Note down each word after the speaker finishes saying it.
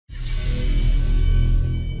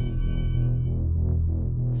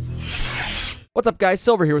What's up, guys?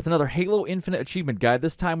 Silver here with another Halo Infinite achievement guide.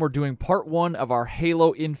 This time we're doing part 1 of our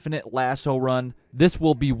Halo Infinite LASO run. This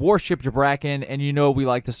will be Warship Gbraakon, and you know we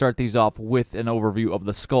like to start these off with an overview of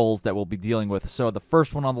the skulls that we'll be dealing with. So the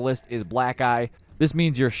first one on the list is Black Eye. This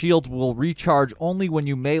means your shields will recharge only when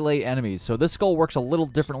you melee enemies. So this skull works a little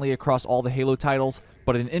differently across all the Halo titles,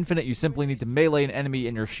 but in Infinite you simply need to melee an enemy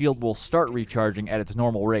and your shield will start recharging at its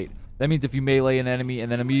normal rate. That means if you melee an enemy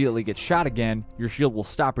and then immediately get shot again, your shield will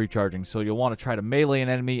stop recharging, so you'll want to try to melee an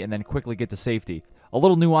enemy and then quickly get to safety. A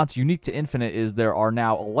little nuance unique to Infinite is there are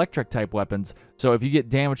now electric type weapons, so if you get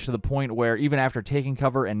damaged to the point where even after taking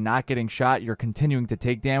cover and not getting shot, you're continuing to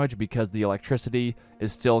take damage because the electricity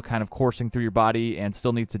is still kind of coursing through your body and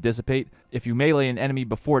still needs to dissipate. If you melee an enemy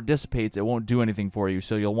before it dissipates, it won't do anything for you,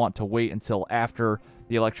 so you'll want to wait until after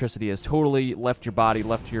the electricity has totally left your body,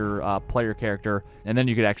 left your player character, and then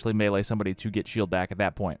you could actually melee somebody to get shield back at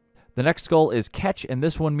that point. The next skull is Catch, and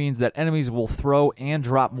this one means that enemies will throw and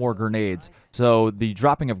drop more grenades. So the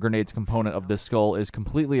dropping of grenades component of this skull is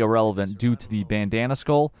completely irrelevant due to the Bandana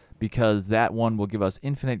skull, because that one will give us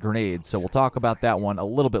infinite grenades. So we'll talk about that one a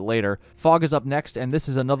little bit later. Fog is up next, and this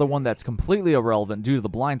is another one that's completely irrelevant due to the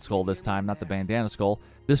Blind skull this time, not the Bandana skull.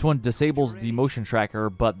 This one disables the motion tracker,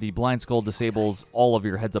 but the Blind skull disables all of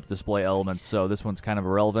your heads-up display elements, so this one's kind of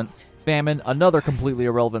irrelevant. Famine, another completely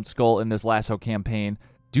irrelevant skull in this LASO campaign,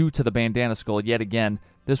 due to the Bandana skull yet again.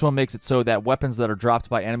 This one makes it so that weapons that are dropped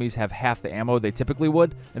by enemies have half the ammo they typically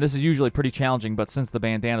would, and this is usually pretty challenging, but since the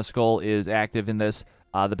Bandana skull is active in this,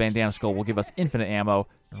 the Bandana skull will give us infinite ammo,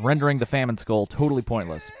 rendering the Famine skull totally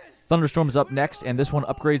pointless. Thunderstorm is up next, and this one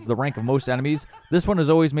upgrades the rank of most enemies. This one has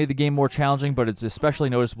always made the game more challenging, but it's especially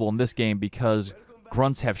noticeable in this game because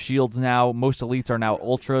Grunts have shields now. Most elites are now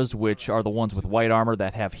Ultras, which are the ones with white armor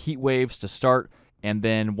that have heat waves to start, and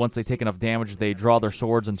then once they take enough damage, they draw their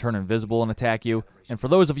swords and turn invisible and attack you. And for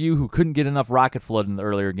those of you who couldn't get enough Rocket Flood in the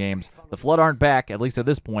earlier games, the Flood aren't back, at least at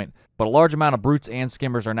this point, but a large amount of Brutes and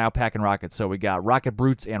Skimmers are now packing rockets, so we got Rocket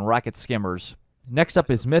Brutes and Rocket Skimmers. Next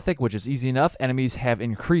up is Mythic, which is easy enough. Enemies have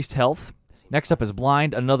increased health. Next up is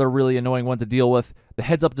Blind, another really annoying one to deal with. The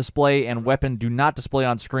heads-up display and weapon do not display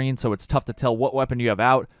on screen, so it's tough to tell what weapon you have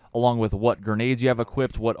out, along with what grenades you have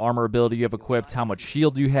equipped, what armor ability you have equipped, how much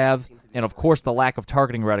shield you have, and of course the lack of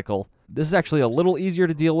targeting reticle. This is actually a little easier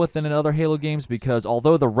to deal with than in other Halo games because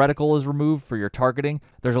although the reticle is removed for your targeting,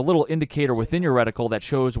 there's a little indicator within your reticle that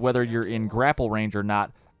shows whether you're in grapple range or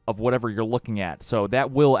not of whatever you're looking at. So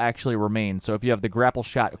that will actually remain. So if you have the grapple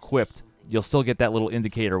shot equipped, you'll still get that little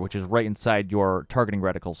indicator, which is right inside your targeting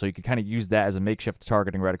reticle. So you can kind of use that as a makeshift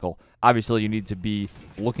targeting reticle. Obviously, you need to be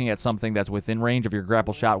looking at something that's within range of your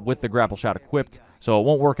grapple shot with the grapple shot equipped. So it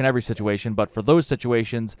won't work in every situation, but for those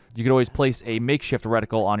situations, you can always place a makeshift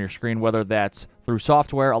reticle on your screen, whether that's through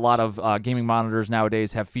software. A lot of gaming monitors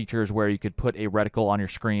nowadays have features where you could put a reticle on your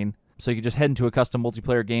screen. So you can just head into a custom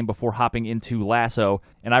multiplayer game before hopping into LASO,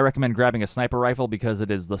 and I recommend grabbing a sniper rifle because it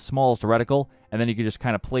is the smallest reticle, and then you can just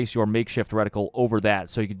kind of place your makeshift reticle over that.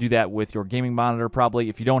 So you could do that with your gaming monitor probably.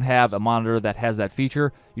 If you don't have a monitor that has that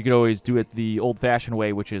feature, you could always do it the old-fashioned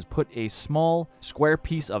way, which is put a small square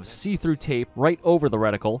piece of see-through tape right over the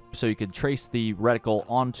reticle, so you could trace the reticle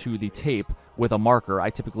onto the tape with a marker. I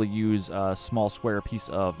typically use a small square piece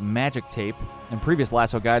of magic tape. In previous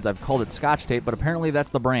LASO guides, I've called it Scotch tape, but apparently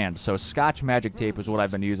that's the brand. So Scotch magic tape is what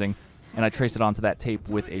I've been using, and I traced it onto that tape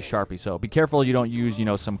with a Sharpie. So be careful you don't use,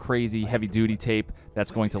 some crazy heavy-duty tape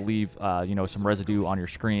that's going to leave, some residue on your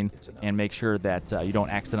screen, and make sure that you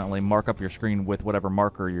don't accidentally mark up your screen with whatever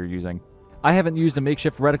marker you're using. I haven't used a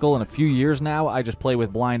makeshift reticle in a few years now. I just play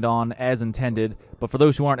with Blind on as intended, but for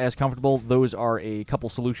those who aren't as comfortable, those are a couple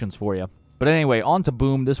solutions for you. But anyway, on to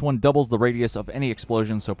Boom. This one doubles the radius of any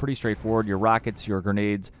explosion, so pretty straightforward. Your rockets, your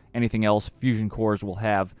grenades, anything else, fusion cores will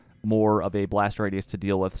have more of a blast radius to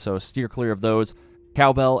deal with, so steer clear of those.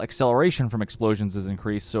 Cowbell, acceleration from explosions is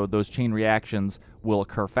increased, so those chain reactions will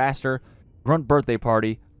occur faster. Grunt birthday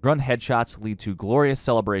party. Grunt headshots lead to glorious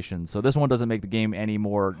celebrations, so this one doesn't make the game any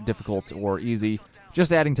more difficult or easy.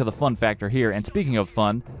 Just adding to the fun factor here, and speaking of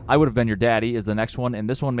fun, I Would Have Been Your Daddy is the next one, and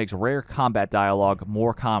this one makes rare combat dialogue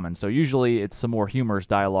more common. So usually it's some more humorous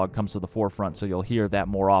dialogue comes to the forefront, so you'll hear that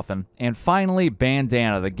more often. And finally,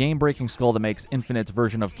 Bandana, the game-breaking skull that makes Infinite's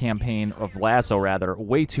version of campaign, of LASO rather,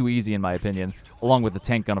 way too easy in my opinion, along with the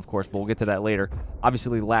tank gun of course, but we'll get to that later.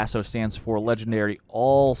 Obviously LASO stands for Legendary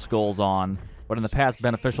All Skulls On, but in the past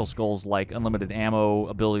beneficial skulls like unlimited ammo,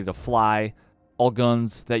 ability to fly, all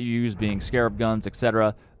guns that you use being Scarab guns,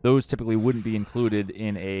 etc., those typically wouldn't be included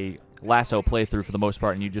in a LASO playthrough for the most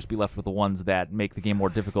part, and you'd just be left with the ones that make the game more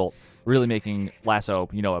difficult, really making LASO,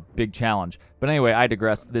 a big challenge. But anyway, I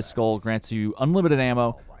digress. This skull grants you unlimited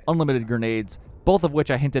ammo, unlimited grenades, both of which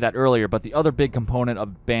I hinted at earlier, but the other big component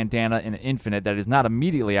of Bandana and Infinite that is not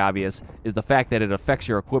immediately obvious is the fact that it affects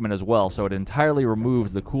your equipment as well. So it entirely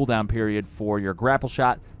removes the cooldown period for your grapple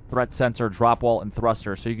shot, threat sensor, drop wall, and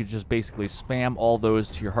thruster, so you can just basically spam all those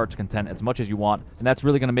to your heart's content as much as you want, and that's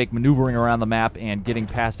really going to make maneuvering around the map and getting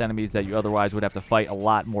past enemies that you otherwise would have to fight a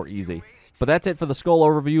lot more easy. But that's it for the Skull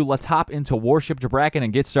overview. Let's hop into Warship Gbraakon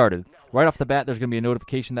and get started. Right off the bat, there's going to be a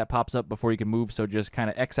notification that pops up before you can move, so just kind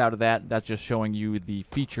of X out of that. That's just showing you the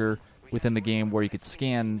feature within the game where you could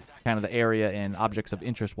scan kind of the area and objects of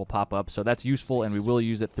interest will pop up, so that's useful, and we will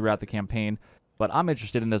use it throughout the campaign. But I'm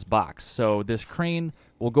interested in this box. So this crane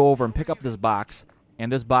will go over and pick up this box,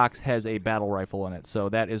 and this box has a battle rifle in it, so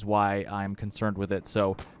that is why I'm concerned with it.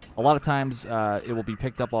 So a lot of times it will be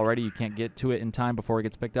picked up already. You can't get to it in time before it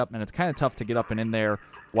gets picked up, and it's kind of tough to get up and in there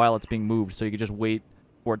while it's being moved, so you can just wait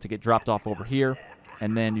for it to get dropped off over here,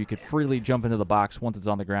 and then you could freely jump into the box once it's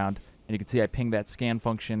on the ground. And you can see I pinged that scan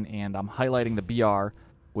function, and I'm highlighting the BR,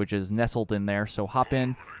 which is nestled in there. So hop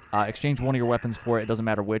in, exchange one of your weapons for it. It doesn't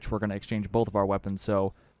matter which. We're going to exchange both of our weapons.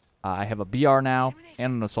 So I have a BR now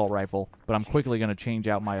and an assault rifle, but I'm quickly going to change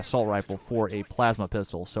out my assault rifle for a plasma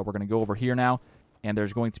pistol. So we're going to go over here now, and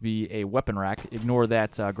there's going to be a weapon rack. Ignore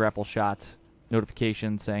that grapple shot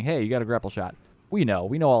notification saying, hey, you got a grapple shot. We know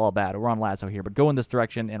all about it. We're on LASO here, but go in this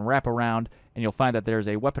direction and wrap around, and you'll find that there's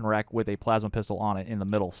a weapon rack with a plasma pistol on it in the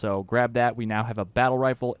middle. So grab that. We now have a battle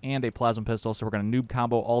rifle and a plasma pistol, so we're going to noob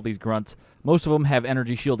combo all these grunts. Most of them have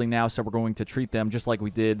energy shielding now, so we're going to treat them just like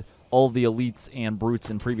we did all the elites and brutes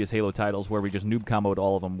in previous Halo titles, where we just noob comboed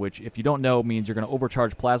all of them, which, if you don't know, means you're going to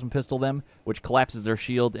overcharge plasma pistol them, which collapses their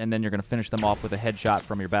shield, and then you're going to finish them off with a headshot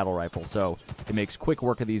from your battle rifle. So it makes quick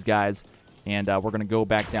work of these guys. And we're going to go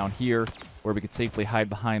back down here where we could safely hide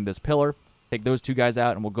behind this pillar. Take those two guys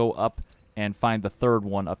out, and we'll go up and find the third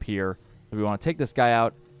one up here. So we want to take this guy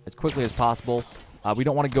out as quickly as possible. We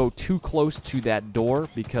don't want to go too close to that door,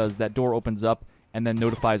 because that door opens up and then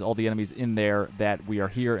notifies all the enemies in there that we are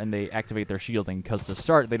here, and they activate their shielding. Because to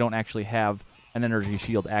start, they don't actually have an energy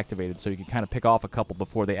shield activated. So you can kind of pick off a couple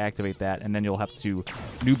before they activate that, and then you'll have to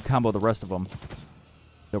noob combo the rest of them.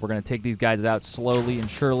 So we're going to take these guys out slowly and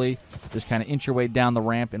surely. Just kind of inch your way down the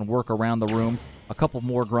ramp and work around the room. A couple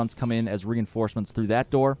more grunts come in as reinforcements through that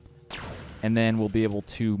door. And then we'll be able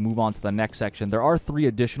to move on to the next section. There are 3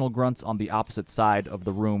 additional grunts on the opposite side of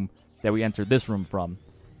the room that we entered this room from.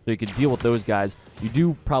 So you can deal with those guys. You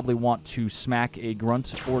do probably want to smack a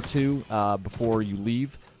grunt or two before you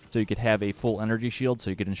leave, so you could have a full energy shield, so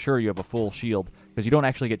you could ensure you have a full shield. Because you don't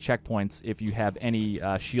actually get checkpoints if you have any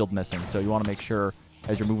shield missing. So you want to make sure,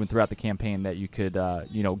 as you're moving throughout the campaign, that you could,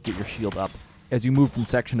 get your shield up as you move from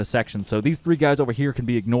section to section. So these 3 guys over here can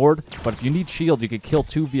be ignored, but if you need shield, you could kill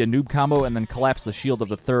 2 via noob combo and then collapse the shield of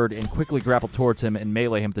the third and quickly grapple towards him and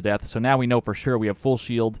melee him to death. So now we know for sure we have full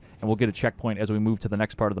shield, and we'll get a checkpoint as we move to the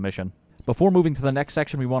next part of the mission. Before moving to the next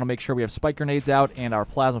section, we want to make sure we have spike grenades out, and our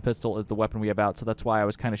plasma pistol is the weapon we have out. So that's why I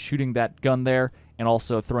was kind of shooting that gun there and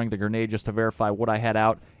also throwing the grenade just to verify what I had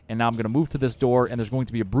out. And now I'm going to move to this door, and there's going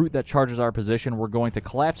to be a brute that charges our position. We're going to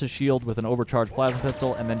collapse his shield with an overcharged plasma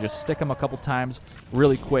pistol, and then just stick him a couple times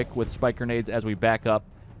really quick with spike grenades as we back up.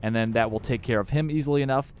 And then that will take care of him easily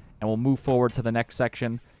enough, and we'll move forward to the next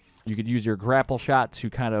section. You could use your grapple shot to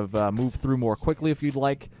kind of move through more quickly if you'd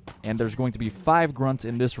like. And there's going to be 5 grunts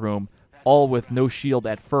in this room, all with no shield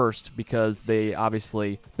at first, because they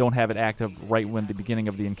obviously don't have it active right when the beginning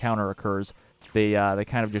of the encounter occurs. They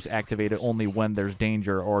kind of just activate it only when there's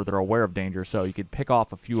danger or they're aware of danger. So you could pick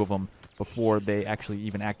off a few of them before they actually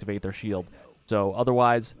even activate their shield. So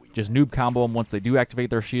otherwise, just noob combo them once they do activate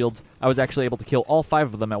their shields. I was actually able to kill all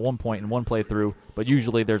 5 of them at one point in one playthrough, but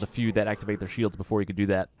usually there's a few that activate their shields before you could do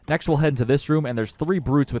that. Next, we'll head into this room, and there's 3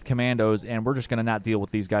 brutes with commandos, and we're just going to not deal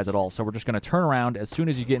with these guys at all. So we're just going to turn around as soon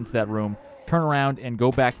as you get into that room, turn around and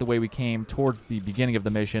go back the way we came towards the beginning of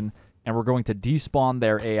the mission, and we're going to despawn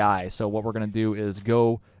their AI. So what we're going to do is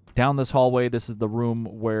go down this hallway. This is the room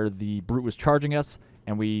where the brute was charging us,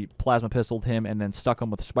 and we plasma pistoled him and then stuck him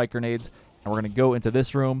with spike grenades. And we're going to go into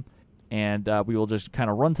this room, and we will just kind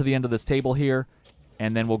of run to the end of this table here,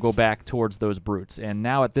 and then we'll go back towards those brutes. And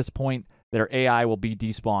now at this point, their AI will be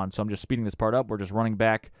despawned. So I'm just speeding this part up. We're just running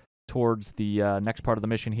back towards the next part of the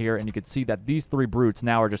mission here, and you can see that these 3 brutes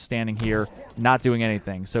now are just standing here, not doing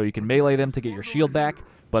anything. So you can melee them to get your shield back,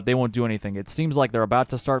 but they won't do anything. It seems like they're about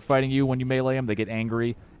to start fighting you when you melee them. They get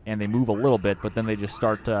angry, and they move a little bit, but then they just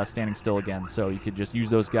start standing still again. So you could just use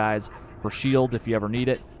those guys for shield if you ever need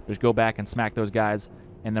it. Just go back and smack those guys,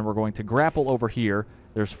 and then we're going to grapple over here.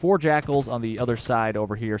 There's 4 jackals on the other side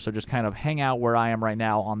over here, so just kind of hang out where I am right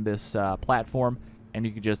now on this platform, and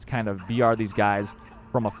you can just kind of BR these guys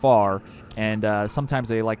from afar. And sometimes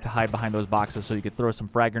they like to hide behind those boxes, so you could throw some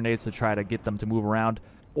frag grenades to try to get them to move around.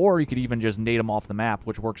 Or you could even just nade them off the map,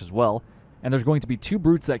 which works as well. And there's going to be 2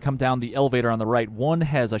 brutes that come down the elevator on the right. One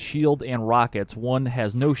has a shield and rockets. One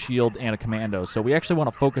has no shield and a commando. So we actually want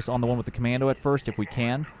to focus on the one with the commando at first if we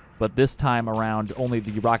can. But this time around, only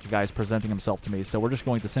the rocket guy is presenting himself to me. So we're just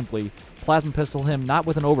going to simply plasma pistol him, not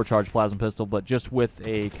with an overcharged plasma pistol, but just with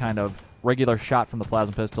a kind of regular shot from the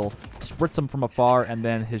plasma pistol. Spritz him from afar, and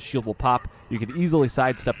then his shield will pop. You could easily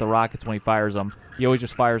sidestep the rockets when he fires them. He always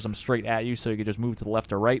just fires them straight at you, so you could just move to the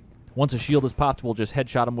left or right. Once his shield is popped, we'll just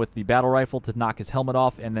headshot him with the battle rifle to knock his helmet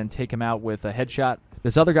off and then take him out with a headshot.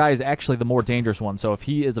 This other guy is actually the more dangerous one, so if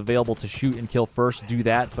he is available to shoot and kill first, do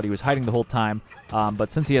that, but he was hiding the whole time.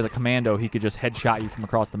 But since he has a commando, he could just headshot you from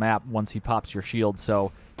across the map once he pops your shield,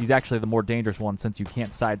 so he's actually the more dangerous one since you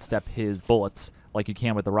can't sidestep his bullets like you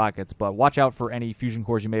can with the rockets. But watch out for any fusion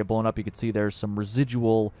cores you may have blown up. You can see there's some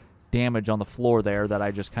residual damage on the floor there that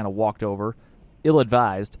I just kind of walked over.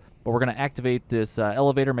 Ill-advised. But we're going to activate this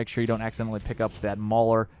elevator. Make sure you don't accidentally pick up that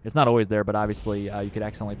mauler. It's not always there, but obviously you could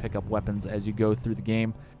accidentally pick up weapons as you go through the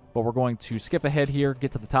game. But we're going to skip ahead here,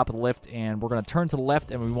 get to the top of the lift, and we're going to turn to the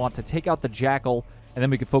left, and we want to take out the Jackal, and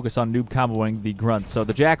then we can focus on noob comboing the Grunts. So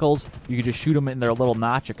the Jackals, you can just shoot them in their little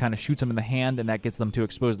notch. It kind of shoots them in the hand, and that gets them to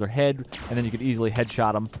expose their head, and then you could easily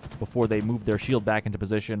headshot them before they move their shield back into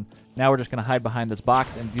position. Now we're just going to hide behind this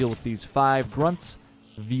box and deal with these 5 Grunts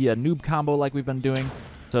via noob combo like we've been doing.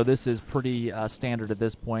 So this is pretty standard at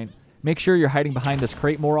this point. Make sure you're hiding behind this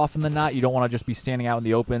crate more often than not. You don't want to just be standing out in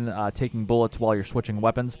the open taking bullets while you're switching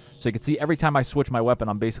weapons. So you can see every time I switch my weapon,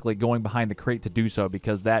 I'm basically going behind the crate to do so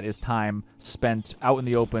because that is time spent out in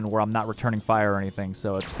the open where I'm not returning fire or anything.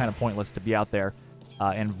 So it's kind of pointless to be out there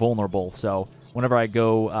and vulnerable. So whenever I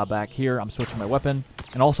go back here, I'm switching my weapon.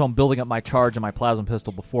 And also I'm building up my charge and my plasma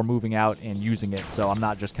pistol before moving out and using it. So I'm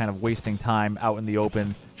not just kind of wasting time out in the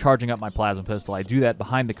open charging up my plasma pistol. I do that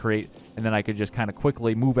behind the crate, and then I could just kind of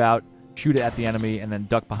quickly move out, shoot it at the enemy, and then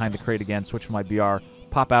duck behind the crate again, switch to my BR,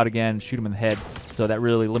 pop out again, shoot him in the head. So that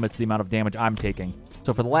really limits the amount of damage I'm taking.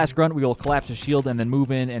 So for the last grunt, we will collapse his shield and then move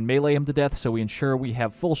in and melee him to death, so we ensure we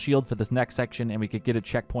have full shield for this next section and we could get a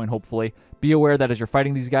checkpoint, hopefully. Be aware that as you're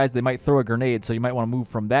fighting these guys, they might throw a grenade, so you might want to move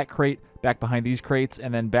from that crate, back behind these crates,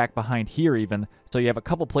 and then back behind here even, so you have a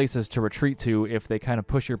couple places to retreat to if they kind of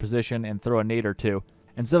push your position and throw a nade or two.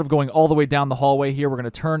 Instead of going all the way down the hallway here, we're going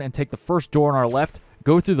to turn and take the first door on our left,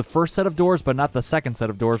 go through the first set of doors, but not the second set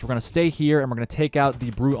of doors. We're going to stay here, and we're going to take out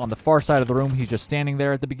the brute on the far side of the room. He's just standing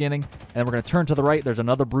there at the beginning. And then we're going to turn to the right. There's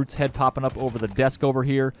another brute's head popping up over the desk over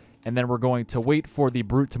here. And then we're going to wait for the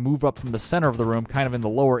brute to move up from the center of the room, kind of in the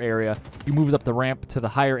lower area. He moves up the ramp to the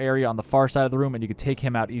higher area on the far side of the room, and you can take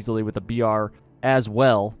him out easily with a BR as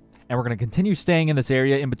well. And we're going to continue staying in this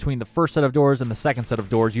area in between the first set of doors and the second set of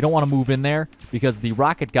doors. You don't want to move in there because the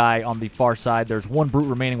rocket guy on the far side, there's one brute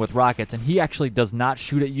remaining with rockets, and he actually does not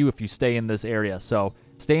shoot at you if you stay in this area. So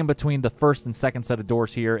stay in between the first and second set of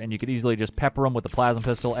doors here, and you could easily just pepper him with the plasma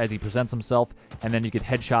pistol as he presents himself, and then you could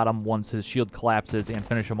headshot him once his shield collapses and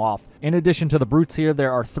finish him off. In addition to the brutes here,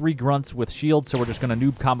 there are 3 grunts with shields, so we're just going to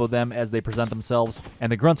noob combo them as they present themselves,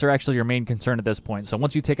 and the grunts are actually your main concern at this point. So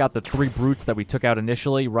once you take out the 3 brutes that we took out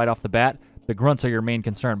initially right off the bat, the grunts are your main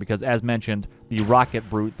concern because, as mentioned, the rocket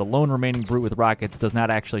brute, the lone remaining brute with rockets, does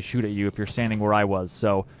not actually shoot at you if you're standing where I was.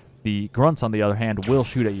 So the grunts, on the other hand, will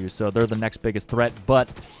shoot at you, so they're the next biggest threat, but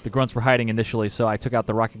the grunts were hiding initially, so I took out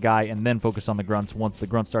the rocket guy and then focused on the grunts once the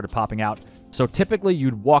grunts started popping out. So typically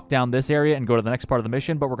you'd walk down this area and go to the next part of the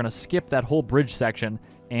mission, but we're going to skip that whole bridge section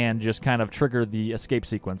and just kind of trigger the escape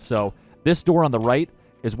sequence. So this door on the right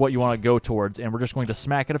is what you want to go towards, and we're just going to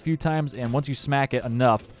smack it a few times, and once you smack it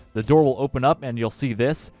enough, the door will open up and you'll see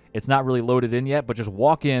this. It's not really loaded in yet, but just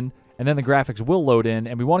walk in, and then the graphics will load in,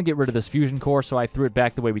 and we want to get rid of this fusion core, so I threw it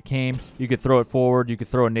back the way we came. You could throw it forward, you could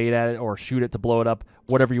throw a nade at it, or shoot it to blow it up.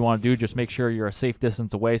 Whatever you want to do, just make sure you're a safe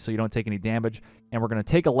distance away so you don't take any damage. And we're going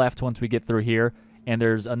to take a left once we get through here, and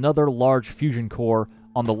there's another large fusion core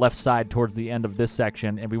on the left side towards the end of this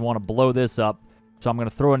section, and we want to blow this up. So I'm going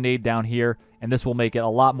to throw a nade down here, and this will make it a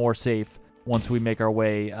lot more safe once we make our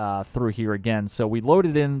way through here again. So we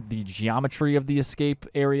loaded in the geometry of the escape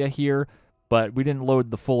area here, but we didn't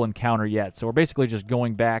load the full encounter yet. So we're basically just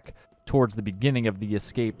going back towards the beginning of the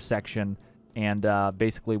escape section, and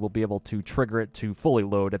basically we'll be able to trigger it to fully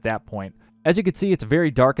load at that point. As you can see, it's very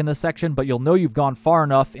dark in this section, but you'll know you've gone far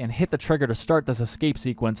enough and hit the trigger to start this escape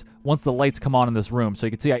sequence once the lights come on in this room. So you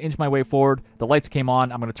can see I inched my way forward, the lights came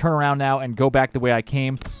on, I'm going to turn around now and go back the way I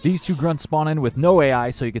came. These 2 grunts spawn in with no AI,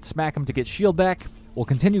 so you could smack them to get shield back, We'll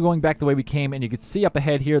continue going back the way we came, and you can see up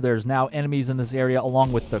ahead here there's now enemies in this area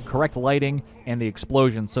along with the correct lighting and the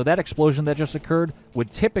explosion. So that explosion that just occurred would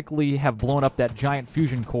typically have blown up that giant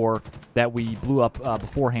fusion core that we blew up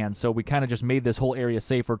beforehand. So we kind of just made this whole area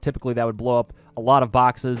safer. Typically that would blow up a lot of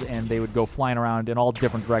boxes and they would go flying around in all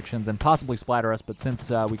different directions and possibly splatter us. But since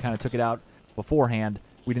we kind of took it out beforehand,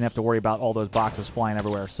 we didn't have to worry about all those boxes flying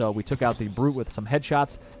everywhere. So we took out the brute with some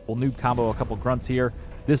headshots. We'll noob combo a couple grunts here.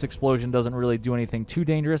 This explosion doesn't really do anything too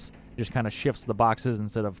dangerous. It just kind of shifts the boxes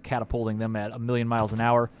instead of catapulting them at 1,000,000 miles an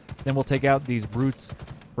hour. Then we'll take out these brutes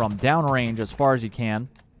from downrange as far as you can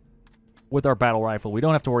with our battle rifle. We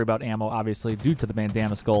don't have to worry about ammo, obviously, due to the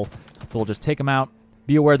bandana skull. So we'll just take them out.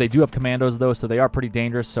 Be aware they do have commandos, though, so they are pretty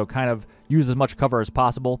dangerous, so kind of use as much cover as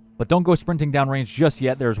possible. But don't go sprinting downrange just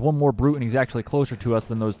yet. There's one more brute, and he's actually closer to us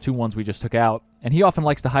than those two ones we just took out. And he often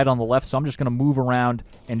likes to hide on the left, so I'm just going to move around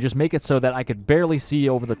and just make it so that I could barely see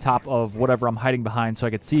over the top of whatever I'm hiding behind so I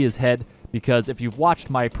could see his head. Because if you've watched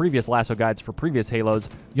my previous lasso guides for previous Halos,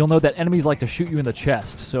 you'll know that enemies like to shoot you in the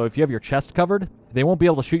chest. So if you have your chest covered, they won't be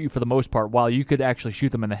able to shoot you for the most part, while you could actually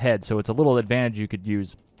shoot them in the head. So it's a little advantage you could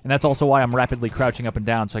use. And that's also why I'm rapidly crouching up and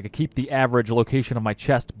down, so I could keep the average location of my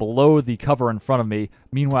chest below the cover in front of me.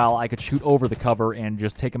 Meanwhile, I could shoot over the cover and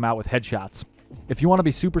just take them out with headshots. If you want to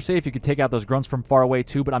be super safe, you could take out those grunts from far away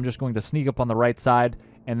too, but I'm just going to sneak up on the right side,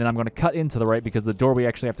 and then I'm going to cut into the right because the door we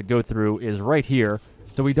actually have to go through is right here,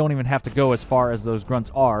 so we don't even have to go as far as those grunts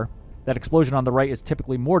are. That explosion on the right is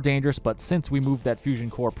typically more dangerous, but since we moved that fusion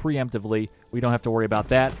core preemptively, we don't have to worry about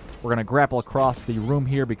that. We're going to grapple across the room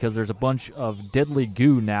here because there's a bunch of deadly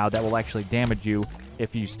goo now that will actually damage you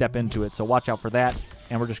if you step into it, so watch out for that.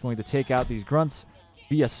 And we're just going to take out these grunts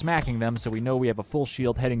via smacking them, so we know we have a full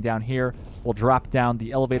shield heading down here. We'll drop down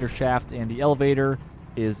the elevator shaft, and the elevator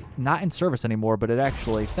is not in service anymore, but it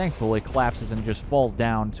actually, thankfully, collapses and just falls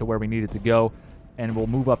down to where we need it to go. And we'll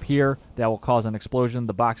move up here. That will cause an explosion.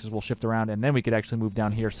 The boxes will shift around, and then we could actually move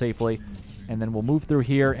down here safely. And then we'll move through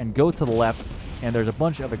here and go to the left, and there's a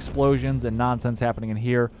bunch of explosions and nonsense happening in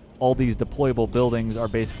here. All these deployable buildings are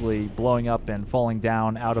basically blowing up and falling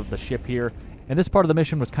down out of the ship here. And this part of the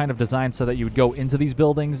mission was kind of designed so that you would go into these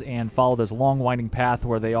buildings and follow this long winding path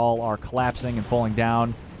where they all are collapsing and falling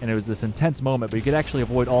down. And it was this intense moment, but you could actually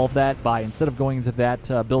avoid all of that by, instead of going into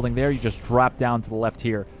that building there, you just drop down to the left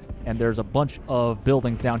here. And there's a bunch of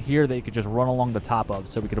buildings down here that you could just run along the top of,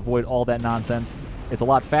 so we could avoid all that nonsense. It's a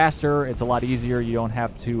lot faster, it's a lot easier, you don't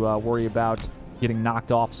have to worry about getting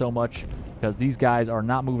knocked off so much, because these guys are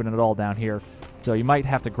not moving at all down here. So you might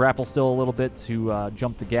have to grapple still a little bit to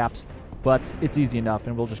jump the gaps, but it's easy enough,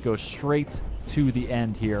 and we'll just go straight to the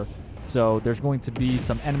end here. So there's going to be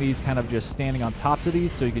some enemies kind of just standing on top of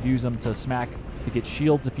these, so you could use them to smack to get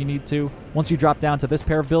shields if you need to. Once you drop down to this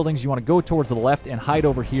pair of buildings, you want to go towards the left and hide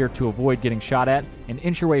over here to avoid getting shot at, and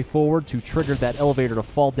inch your way forward to trigger that elevator to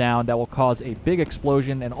fall down. That will cause a big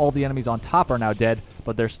explosion, and all the enemies on top are now dead,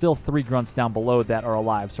 but there's still 3 grunts down below that are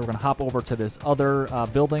alive. So we're going to hop over to this other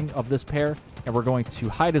building of this pair, and we're going to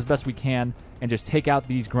hide as best we can and just take out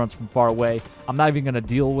these grunts from far away. I'm not even going to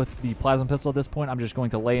deal with the plasma pistol at this point. I'm just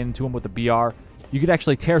going to lay into them with the BR. You could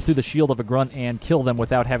actually tear through the shield of a grunt and kill them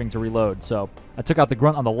without having to reload. So I took out the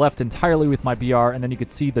grunt on the left entirely with my BR, and then you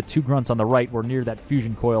could see the 2 grunts on the right were near that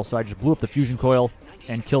fusion coil, so I just blew up the fusion coil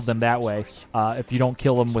and killed them that way. If you don't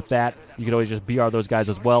kill them with that, you could always just BR those guys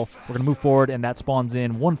as well. We're going to move forward, and that spawns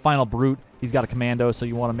in one final brute. He's got a commando, so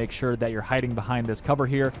you want to make sure that you're hiding behind this cover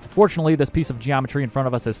here. Fortunately, this piece of geometry in front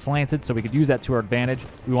of us is slanted, so we could use that to our advantage.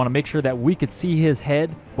 We want to make sure that we could see his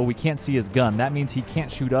head, but we can't see his gun. That means he can't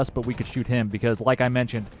shoot us, but we could shoot him, because like I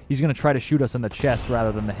mentioned, he's going to try to shoot us in the chest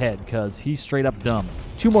rather than the head, because he's straight up dumb.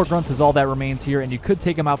 2 more grunts is all that remains here, and you could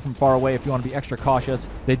take him out from far away if you want to be extra cautious.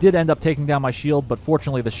 They did end up taking down my shield, but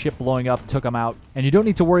fortunately the ship blowing up took him out. And you don't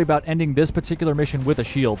need to worry about ending this particular mission with a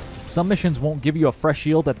shield. Some missions won't give you a fresh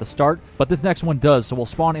shield at the start, but this next one does, so we'll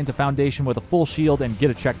spawn into Foundation with a full shield and get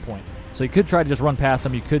a checkpoint. So you could try to just run past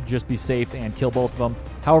them, you could just be safe and kill both of them,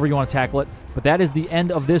 however you want to tackle it. But that is the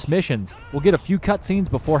end of this mission. We'll get a few cutscenes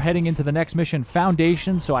before heading into the next mission,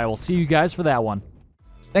 Foundation, so I will see you guys for that one.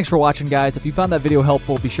 Thanks for watching, guys. If you found that video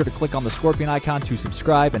helpful, be sure to click on the scorpion icon to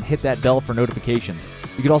subscribe and hit that bell for notifications.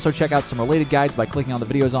 You can also check out some related guides by clicking on the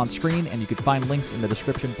videos on screen, and you can find links in the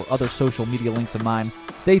description for other social media links of mine.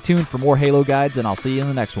 Stay tuned for more Halo guides, and I'll see you in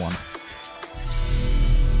the next one.